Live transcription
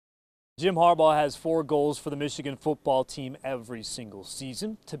Jim Harbaugh has 4 goals for the Michigan football team every single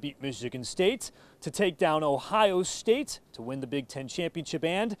season: to beat Michigan State, to take down Ohio State, to win the Big Ten championship,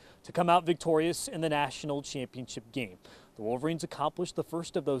 and to come out victorious in the national championship game. The Wolverines accomplished the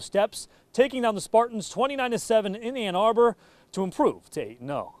first of those steps, taking down the Spartans 29-7 in Ann Arbor to improve to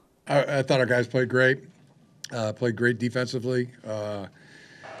 8-0. I thought our guys played great defensively,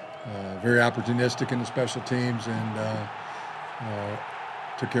 very opportunistic in the special teams, and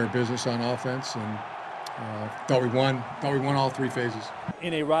took care of business on offense, and thought we won all 3 phases.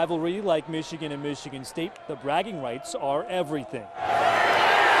 In a rivalry like Michigan and Michigan State, the bragging rights are everything.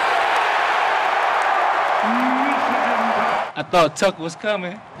 I thought Tuck was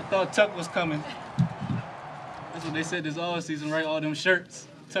coming. That's what they said this all season, right? All them shirts.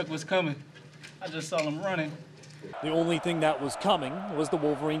 Tuck was coming. I just saw him running. The only thing that was coming was the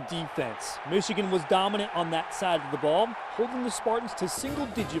Wolverine defense. Michigan was dominant on that side of the ball, holding the Spartans to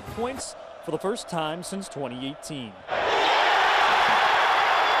single-digit points for the first time since 2018.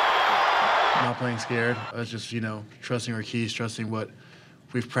 Not playing scared. It's just, trusting our keys, trusting what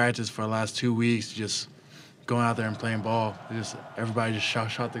we've practiced for the last 2 weeks, just going out there and playing ball. Everybody just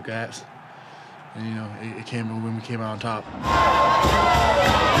shot the gas. And, it came when we came out on top.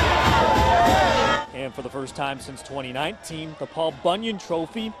 And for the first time since 2019, the Paul Bunyan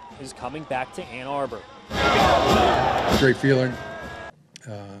Trophy is coming back to Ann Arbor. Great feeling.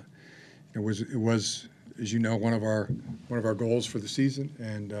 It was, as you know, one of our goals for the season,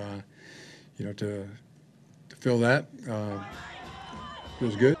 and to fill that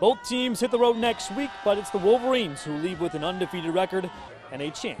feels good. Both teams hit the road next week, but it's the Wolverines who leave with an undefeated record and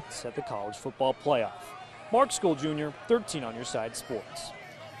a chance at the college football playoff. Mark Skoll Jr., 13 on your side sports.